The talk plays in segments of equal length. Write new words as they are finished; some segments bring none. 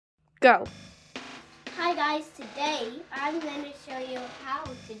Go. Hi guys, today I'm going to show you how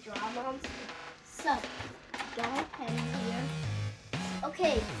to draw monsters. So, draw a pen here.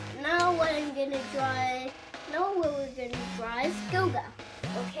 Okay, now what we're going to draw is Guga.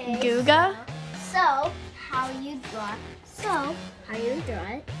 Okay. Guga? So how you draw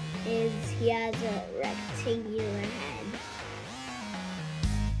it is he has a rectangular head.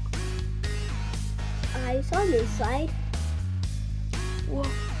 Eyes on this side. Whoa.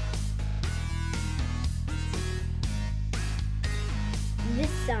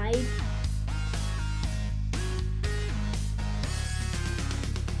 This side.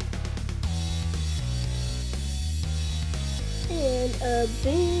 And a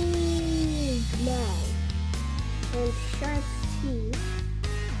big mouth. And sharp teeth.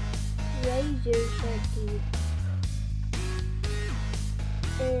 Razor sharp teeth.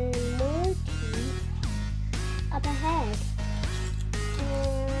 And more teeth up ahead.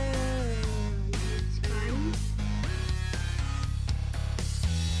 And it's fun.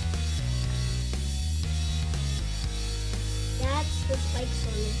 That's the spikes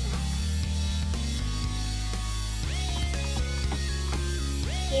on the back.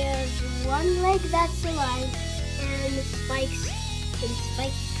 Here's one leg that's alive and the spikes and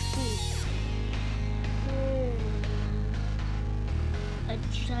spike feet. A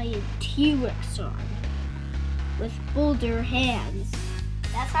giant T-Rex arm with boulder hands.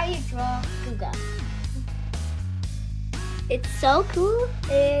 That's how you draw Guga. It's so cool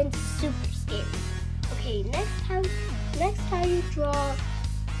and super scary. Okay, next how you draw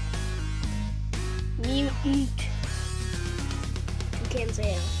mutant. You can't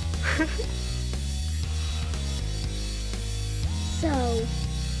say it. So,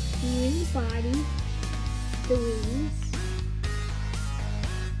 human body, the wings.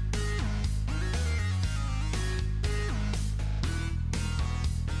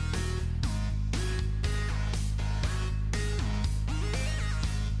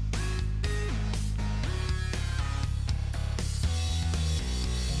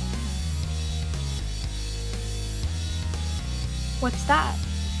 What's that?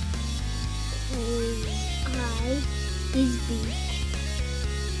 Eye, his beak.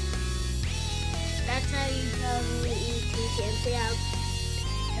 That's how you draw the mutant. You can see out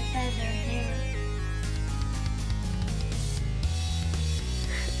the feather hair.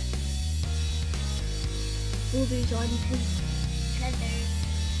 Boulders on his feathers.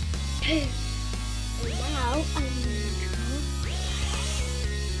 And now I'm gonna draw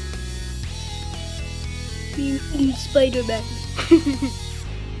mutant Spider-Man.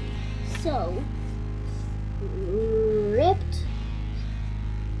 So, ripped,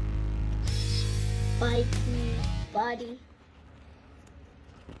 spiky body.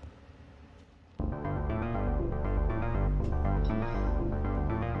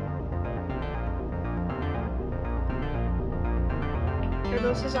 Are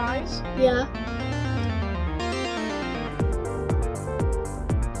those his eyes? Yeah.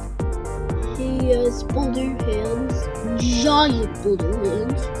 He has boulder hands, giant boulder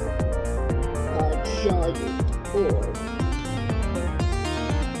hands, a giant orb,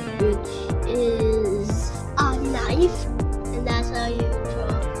 which is a knife, and that's how you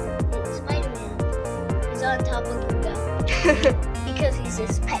draw Spider-Man. He's on top of Guga because he's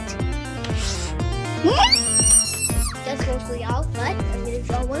his pet. That's mostly all, but I'm going to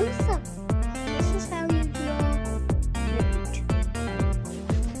draw one of them. This is how you draw Groot.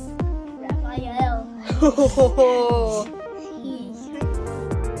 Raphael.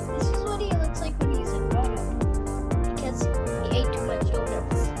 This is what he looks like when he's a grown-up, because he ate too much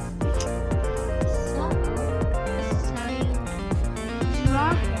donuts. So, this is how you draw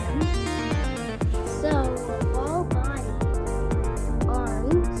him. So, all body,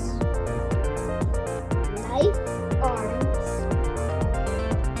 arms, knife, arms.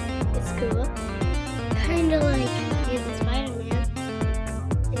 It's cool. Kind of like he's a Spider-Man.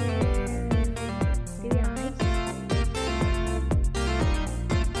 And three eyes.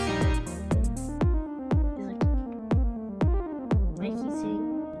 Like he's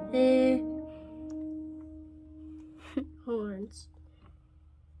saying, horns.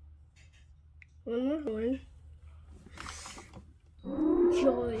 One more horn.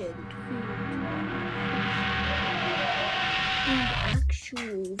 Giant feet. And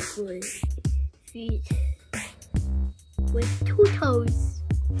actual feet with 2 toes.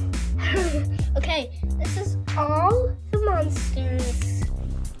 Okay, this is all the monsters.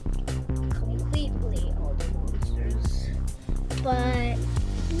 Completely all the monsters. But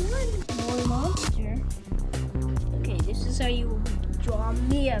one more monster. Okay, this is how you draw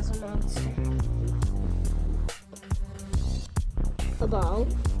me as a monster. A ball,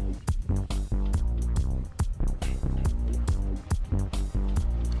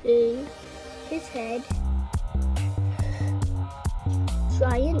 His head,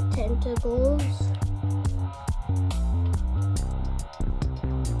 giant tentacles,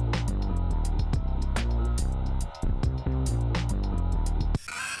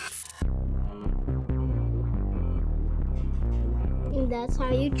 and that's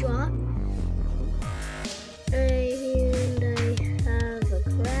how you draw. And I have a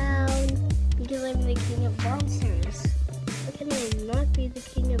crown because I'm the king of monsters. How can I not be the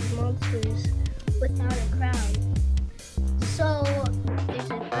king of monsters without a crown? So there's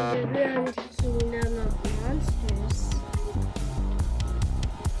an underground kingdom of monsters.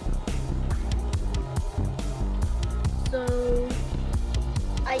 So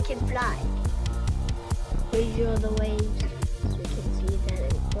I can fly. We draw the waves so we can see that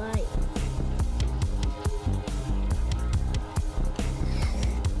I'm flying.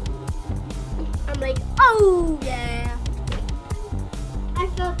 I'm like, oh yeah! I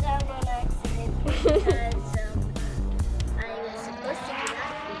fell down on accident because I was supposed to do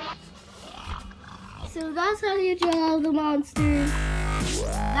that. So that's how you draw the monsters.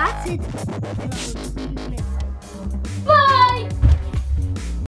 That's it. Bye!